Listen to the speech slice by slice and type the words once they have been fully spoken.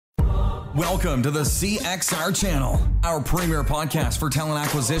Welcome to the CXR channel, our premier podcast for talent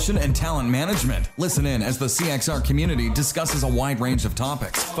acquisition and talent management. Listen in as the CXR community discusses a wide range of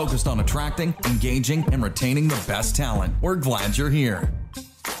topics focused on attracting, engaging, and retaining the best talent. We're glad you're here.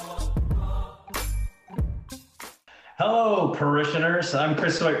 Hello, parishioners. I'm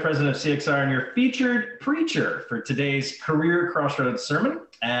Chris White, president of CXR, and your featured preacher for today's Career Crossroads sermon.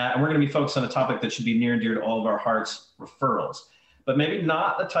 And we're going to be focused on a topic that should be near and dear to all of our hearts, referrals. But maybe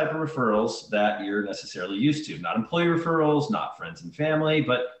not the type of referrals that you're necessarily used to. Not employee referrals, not friends and family,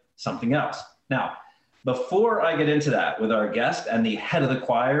 but something else. Now, before I get into that with our guest and the head of the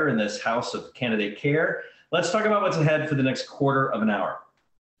choir in this house of candidate care, let's talk about what's ahead for the next quarter of an hour.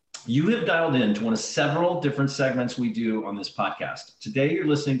 You have dialed in to one of several different segments we do on this podcast. Today, you're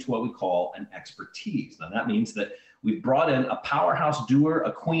listening to what we call an expertise. Now, that means that we've brought in a powerhouse doer,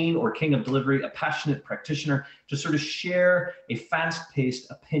 a queen or king of delivery, a passionate practitioner to sort of share a fast-paced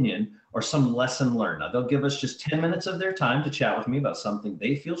opinion or some lesson learned. Now, they'll give us just 10 minutes of their time to chat with me about something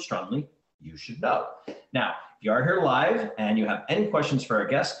they feel strongly you should know. Now, if you are here live and you have any questions for our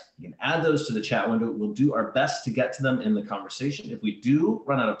guests, you can add those to the chat window. We'll do our best to get to them in the conversation. If we do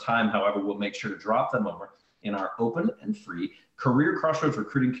run out of time, however, we'll make sure to drop them over in our open and free Career Crossroads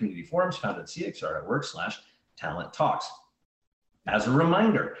recruiting community forums found at cxr.org/talent talks. As a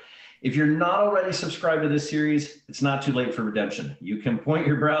reminder, if you're not already subscribed to this series, it's not too late for redemption. You can point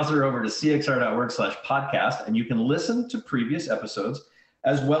your browser over to cxr.org/podcast and you can listen to previous episodes,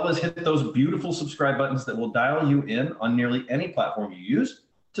 as well as hit those beautiful subscribe buttons that will dial you in on nearly any platform you use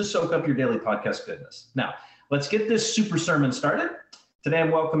to soak up your daily podcast goodness. Now, let's get this super sermon started. Today,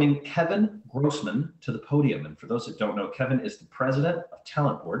 I'm welcoming Kevin Grossman to the podium. And for those that don't know, Kevin is the president of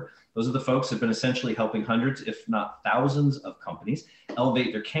Talent Board. Those are the folks that have been essentially helping hundreds, if not thousands of companies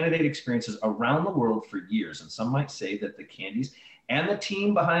elevate their candidate experiences around the world for years. And some might say that the Candies and the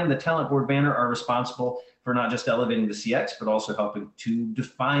team behind the Talent Board banner are responsible for not just elevating the CX, but also helping to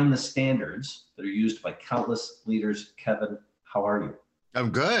define the standards that are used by countless leaders. Kevin, how are you? I'm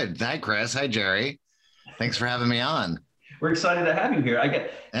good. Hi, Chris. Hi, Jerry. Thanks for having me on. We're excited to have you here.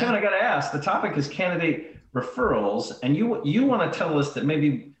 Kevin, I got to ask, the topic is candidate referrals, and you want to tell us that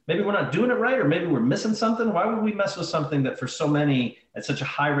maybe we're not doing it right, or maybe we're missing something. Why would we mess with something that for so many at such a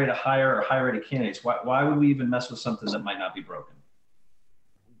high rate of hire or high rate of candidates? Why would we even mess with something that might not be broken?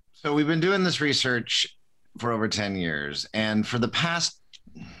 So we've been doing this research for over 10 years. And for the past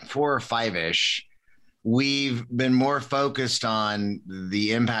 4 or 5-ish, we've been more focused on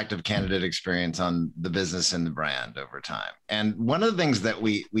the impact of candidate experience on the business and the brand over time. And one of the things that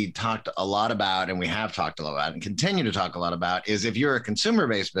we talked a lot about, and we have talked a lot about and continue to talk a lot about, is if you're a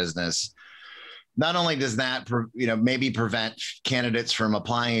consumer-based business, not only does that maybe prevent candidates from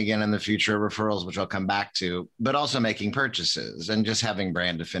applying again in the future, referrals, which I'll come back to, but also making purchases and just having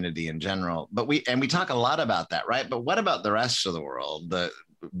brand affinity in general. But we talk a lot about that, right? But what about the rest of the world, the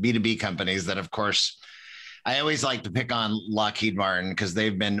B2B companies that, of course, I always like to pick on Lockheed Martin because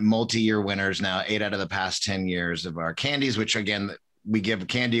they've been multi-year winners now, 8 out of the past 10 years of our Candies, which again, we give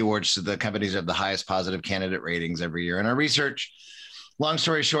Candy Awards to the companies that have the highest positive candidate ratings every year in our research. Long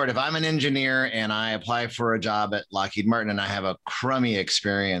story short, if I'm an engineer and I apply for a job at Lockheed Martin and I have a crummy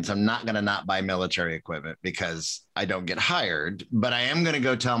experience, I'm not going to not buy military equipment because I don't get hired, but I am going to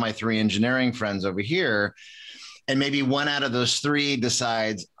go tell my 3 engineering friends over here, and maybe 1 out of those 3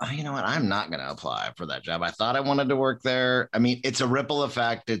 decides, oh, you know what, I'm not going to apply for that job. I thought I wanted to work there. I mean, it's a ripple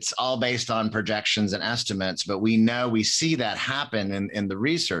effect. It's all based on projections and estimates, but we see that happen in the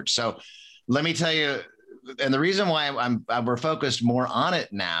research. So let me tell you, and the reason why we're focused more on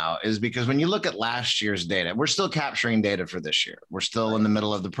it now is because when you look at last year's data, we're still capturing data for this year. We're still in the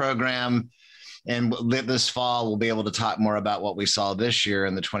middle of the program. And this fall, we'll be able to talk more about what we saw this year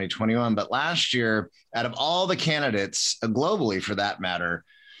in the 2021. But last year, out of all the candidates globally, for that matter,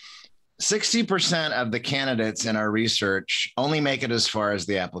 60% of the candidates in our research only make it as far as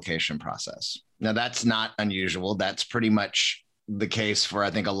the application process. Now, that's not unusual. That's pretty much the case for, I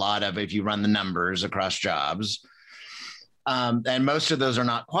think, a lot of, if you run the numbers across jobs, and most of those are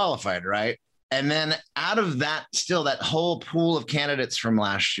not qualified, right? And then out of that, still that whole pool of candidates from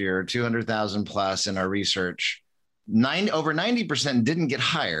last year, 200,000 plus in our research, over 90% didn't get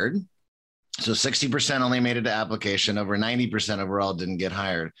hired. So 60% only made it to application, over 90% overall didn't get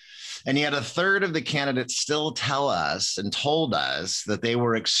hired. And yet 1/3 of the candidates still tell us and told us that they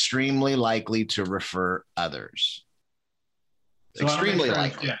were extremely likely to refer others. So extremely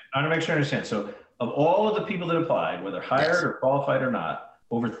likely. I want to make sure I understand. So of all of the people that applied, whether hired or qualified or not,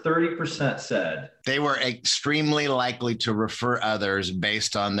 over 30% said they were extremely likely to refer others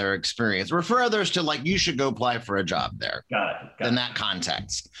based on their experience. Refer others to, like, you should go apply for a job there. Got it. In that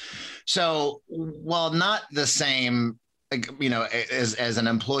context. So, while not the same, as an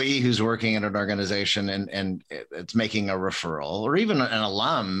employee who's working at an organization and it's making a referral, or even an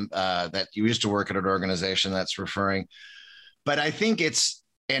alum that you used to work at an organization that's referring, but I think it's,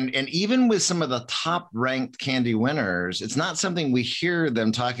 and even with some of the top ranked Candy winners, it's not something we hear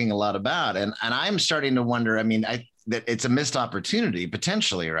them talking a lot about. And I'm starting to wonder, that it's a missed opportunity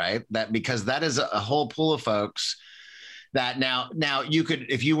potentially, right? That because that is a whole pool of folks that now you could,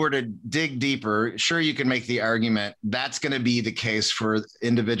 if you were to dig deeper, sure, you can make the argument that's going to be the case for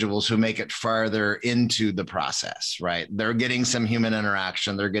individuals who make it farther into the process, right? They're getting some human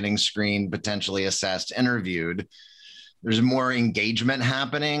interaction, they're getting screened, potentially assessed, interviewed. There's more engagement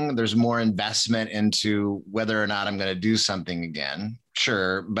happening. There's more investment into whether or not I'm going to do something again.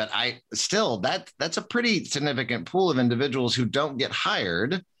 Sure. But that's a pretty significant pool of individuals who don't get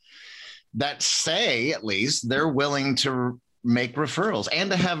hired that say, at least, they're willing to make referrals and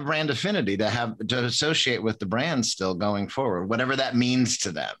to have brand affinity, to associate with the brand still going forward, whatever that means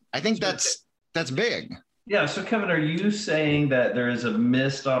to them. I think that's big. Yeah. So, Kevin, are you saying that there is a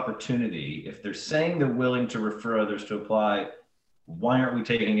missed opportunity? They are saying they're willing to refer others to apply, why aren't we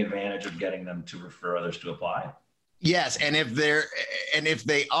taking advantage of getting them to refer others to apply? Yes. And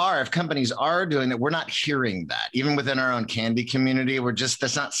if companies are doing that, we're not hearing that. Even within our own Candy community,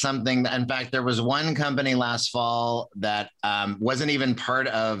 that's not something that, in fact, there was one company last fall that wasn't even part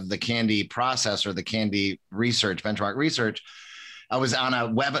of the Candy process or the Candy research, benchmark research. I was on a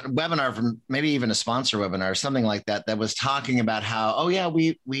webinar from maybe even a sponsor webinar, something like that, that was talking about how,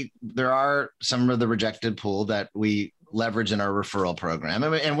 there are some of the rejected pool that we leverage in our referral program.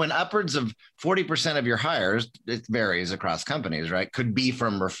 And when upwards of 40% of your hires, it varies across companies, right, could be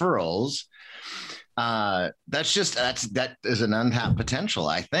from referrals. That is an untapped potential,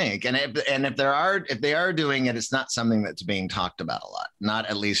 I think. And if they are doing it, it's not something that's being talked about a lot, not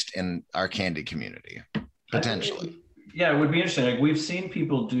at least in our Candy community, potentially. Yeah, it would be interesting. Like, we've seen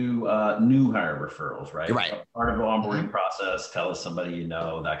people do new hire referrals, right? Right. Part of the onboarding process, tell us somebody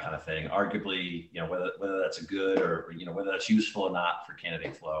that kind of thing. Arguably, whether that's a good or whether that's useful or not for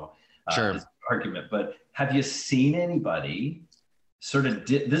candidate flow. Sure. Is an argument. But have you seen anybody sort of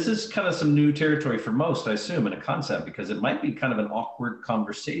this is kind of some new territory for most, I assume, in a concept, because it might be kind of an awkward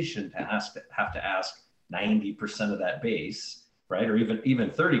conversation to have to ask 90% of that base, right? Or even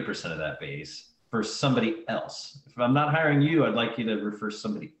 30% of that base for somebody else. If I'm not hiring you, I'd like you to refer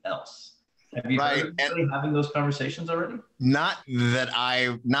somebody else. Have you heard anybody having those conversations already? Not that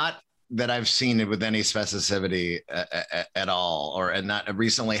I've seen it with any specificity at all, and not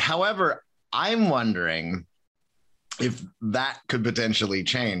recently. However, I'm wondering if that could potentially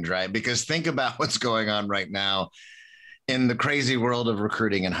change, right? Because think about what's going on right now in the crazy world of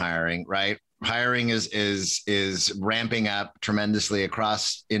recruiting and hiring, right? Hiring is ramping up tremendously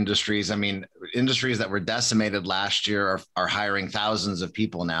across industries. I mean, industries that were decimated last year are hiring thousands of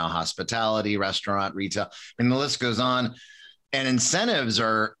people now: hospitality, restaurant, retail. I mean, the list goes on. And incentives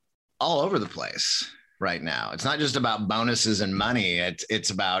are all over the place right now. It's not just about bonuses and money.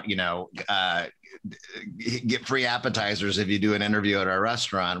 It's about, get free appetizers if you do an interview at our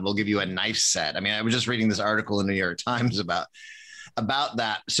restaurant. We'll give you a knife set. I mean, I was just reading this article in the New York Times about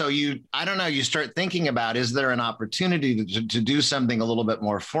that. So I don't know, you start thinking about, is there an opportunity to do something a little bit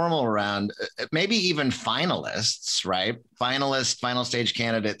more formal around maybe even finalists, right? Finalists, final stage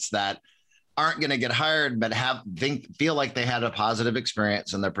candidates that aren't going to get hired, but feel like they had a positive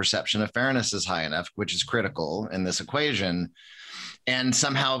experience and their perception of fairness is high enough, which is critical in this equation, and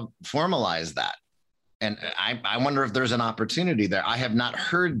somehow formalize that. And I wonder if there's an opportunity there. I have not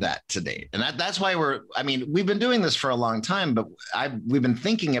heard that to date. And that's why we've been doing this for a long time, but we've been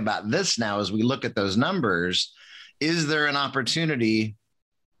thinking about this now as we look at those numbers. Is there an opportunity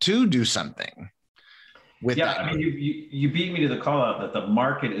to do something with that? I mean, you beat me to the call out that the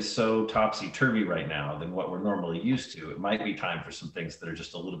market is so topsy-turvy right now than what we're normally used to. It might be time for some things that are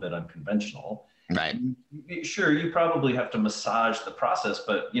just a little bit unconventional. Right. Sure, you probably have to massage the process,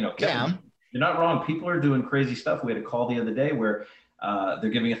 but Kevin, you're not wrong. People are doing crazy stuff. We had a call the other day where they're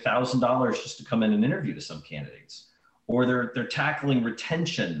giving $1,000 just to come in and interview to some candidates, or they're tackling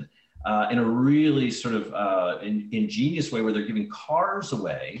retention in a really sort of ingenious way where they're giving cars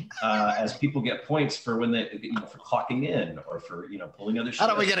away as people get points for when they for clocking in or for pulling other shit.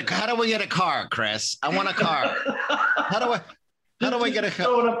 How do we get a car, Chris? I want a car. How do we get a car?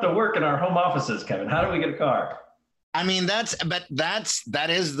 Showing up to work in our home offices, Kevin. How do we get a car? I mean, that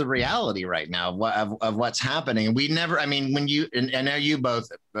is the reality right now of what's happening. We never, I mean, when you, and I know you both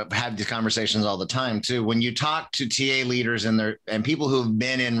have these conversations all the time too. When you talk to TA leaders and people who've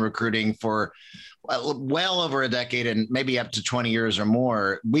been in recruiting for well over a decade and maybe up to 20 years or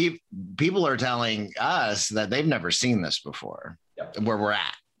more, people are telling us that they've never seen this before. Yep. Where we're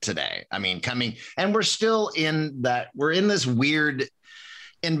at today. I mean, and we're still we're in this weird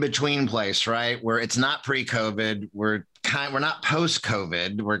in between place, right? Where it's not pre-COVID, we're not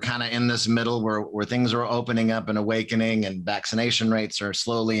post-COVID. We're kind of in this middle where things are opening up and awakening, and vaccination rates are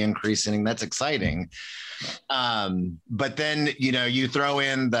slowly increasing. That's exciting. But then, you throw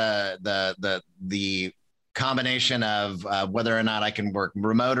in the combination of whether or not I can work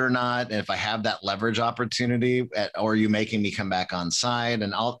remote or not, and if I have that leverage opportunity, or you making me come back on site,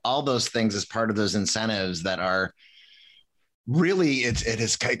 and all those things as part of those incentives that are really, it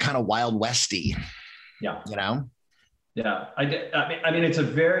is kind of Wild Westy. Yeah. Yeah. I mean, it's a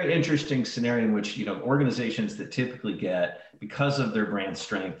very interesting scenario in which, organizations that typically get, because of their brand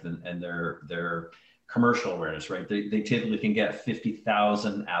strength and their commercial awareness, right? They typically can get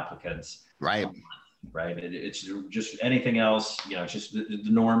 50,000 applicants. Right. Right. It's just anything else, it's just the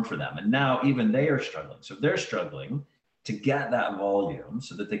norm for them. And now even they are struggling. So they're struggling to get that volume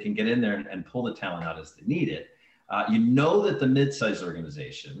so that they can get in there and pull the talent out as they need it. That the mid-sized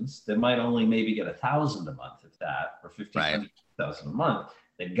organizations that might only maybe get 1,000 a month, if that, or 50,000 a month,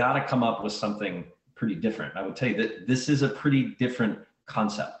 they've got to come up with something pretty different. I would tell you that this is a pretty different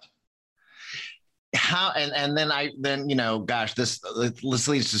concept. How then gosh, this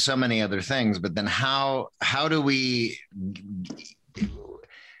leads to so many other things. But then how do we?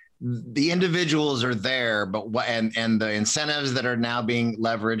 The individuals are there, but and the incentives that are now being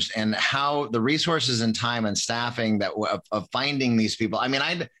leveraged, and how the resources and time and staffing of finding these people. I mean,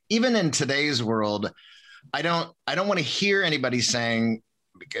 even in today's world, I don't want to hear anybody saying,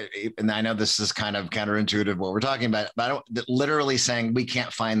 and I know this is kind of counterintuitive what we're talking about, but literally saying we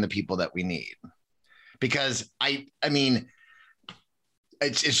can't find the people that we need, because I mean. We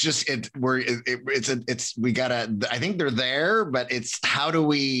gotta, I think they're there, but it's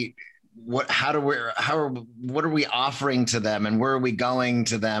what are we offering to them, and where are we going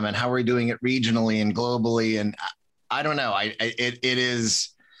to them, and how are we doing it regionally and globally? And I don't know. It is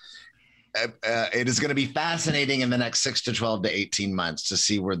going to be fascinating in the next 6 to 12 to 18 months to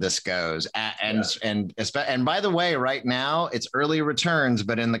see where this goes. And by the way, right now it's early returns,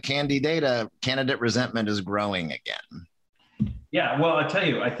 but in the Candy data, candidate resentment is growing again. Yeah, well, I tell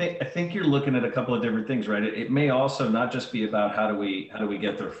you, I think you're looking at a couple of different things, right? It may also not just be about how do we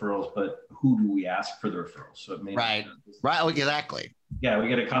get the referrals, but who do we ask for the referrals? So it may right, exactly. Yeah, we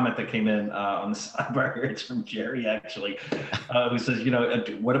get a comment that came in on the sidebar here. It's from Jerry, actually, who says,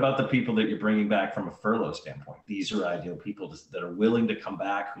 what about the people that you're bringing back from a furlough standpoint? These are ideal people that are willing to come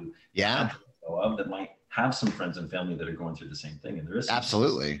back, who that might have some friends and family that are going through the same thing. And there is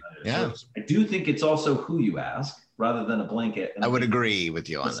absolutely, So I do think it's also who you ask, rather than a blanket. And I would agree with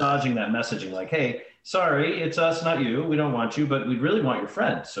you on massaging that messaging, like, hey, sorry, it's us, not you. We don't want you, but we really want your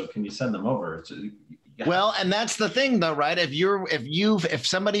friends. So can you send them over? Well, and that's the thing, though, right? If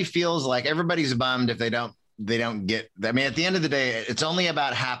somebody feels like everybody's bummed if they don't get. I mean, at the end of the day, it's only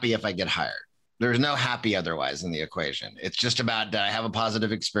about happy if I get hired. There's no happy otherwise in the equation. It's just about, did I have a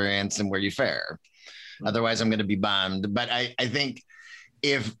positive experience and were you fair? Mm-hmm. Otherwise, I'm going to be bummed. But I think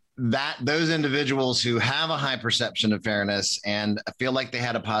if those individuals who have a high perception of fairness and feel like they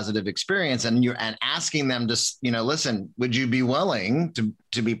had a positive experience, and asking them to, listen, would you be willing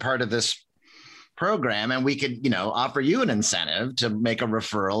to be part of this program? And we could, offer you an incentive to make a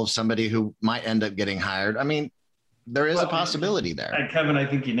referral of somebody who might end up getting hired. I mean, there is a possibility there. And Kevin, I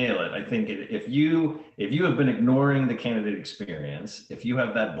think you nail it. I think if you have been ignoring the candidate experience, if you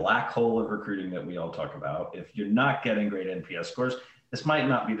have that black hole of recruiting that we all talk about, if you're not getting great NPS scores, this might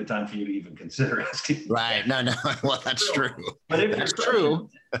not be the time for you to even consider asking. Right. No. Well, that's true. But if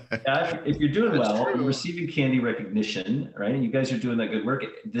if you're doing well, you're receiving Candy recognition, right? And you guys are doing that good work.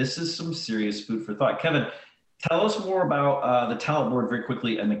 This is some serious food for thought. Kevin, tell us more about the Talent Board very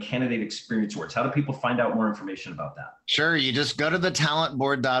quickly and the Candidate Experience Awards. How do people find out more information about that? Sure. You just go to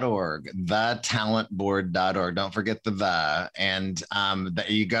thetalentboard.org, thetalentboard.org. Don't forget the. And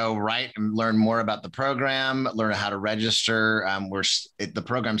you go right and learn more about the program, learn how to register. The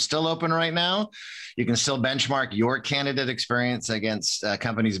program's still open right now. You can still benchmark your candidate experience against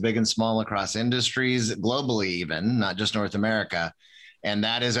companies big and small across industries, globally even, not just North America. And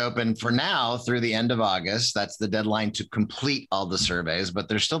that is open for now through the end of August. That's the deadline to complete all the surveys, but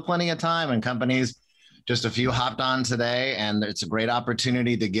there's still plenty of time, and companies just a few hopped on today, and it's a great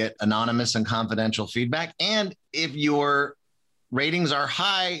opportunity to get anonymous and confidential feedback. And if your ratings are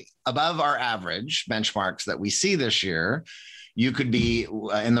high above our average benchmarks that we see this year, you could be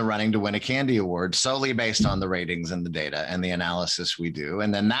in the running to win a Candy Award solely based on the ratings and the data and the analysis we do.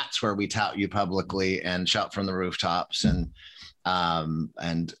 And then that's where we tout you publicly and shout from the rooftops and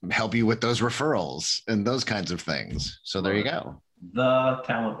help you with those referrals and those kinds of things. So there you go.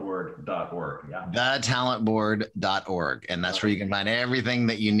 TheTalentBoard.org. Yeah. TheTalentBoard.org. And that's where you can find everything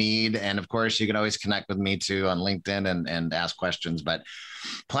that you need. And of course, you can always connect with me too on LinkedIn and ask questions, but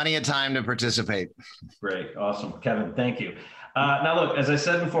plenty of time to participate. Great. Awesome. Kevin, thank you. Now, look, as I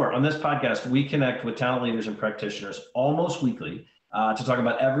said before, on this podcast, we connect with talent leaders and practitioners almost weekly to talk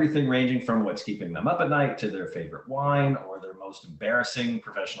about everything ranging from what's keeping them up at night to their favorite wine or their most embarrassing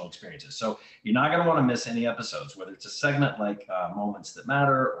professional experiences. So you're not going to want to miss any episodes, whether it's a segment like Moments That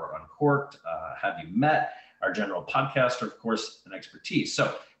Matter or Uncorked, Have You Met, our general podcast, or of course, an expertise.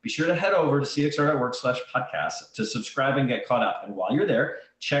 So be sure to head over to cxr.org/podcast to subscribe and get caught up. And while you're there,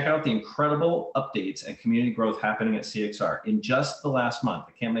 check out the incredible updates and community growth happening at CXR. In just the last month,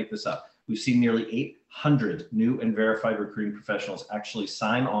 I can't make this up, we've seen nearly 800 new and verified recruiting professionals actually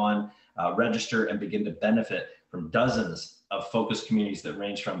sign on, register, and begin to benefit from dozens of focus communities that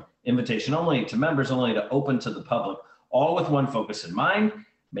range from invitation only to members only to open to the public, all with one focus in mind,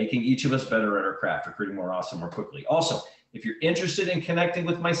 making each of us better at our craft, recruiting more awesome more quickly. Also, if you're interested in connecting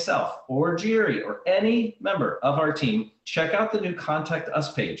with myself or Jerry or any member of our team, check out the new Contact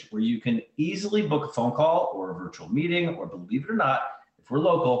Us page where you can easily book a phone call or a virtual meeting, or believe it or not, if we're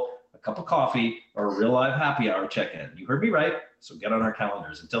local, a cup of coffee or a real live happy hour check-in. You heard me right, so get on our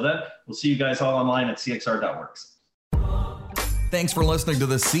calendars. Until then, we'll see you guys all online at cxr.works. Thanks for listening to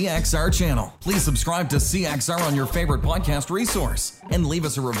the CXR channel. Please subscribe to CXR on your favorite podcast resource and leave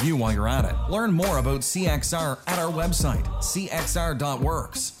us a review while you're at it. Learn more about CXR at our website,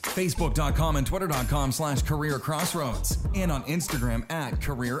 cxr.works, facebook.com and twitter.com/careercrossroads, and on Instagram at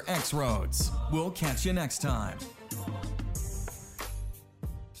CareerXroads. We'll catch you next time.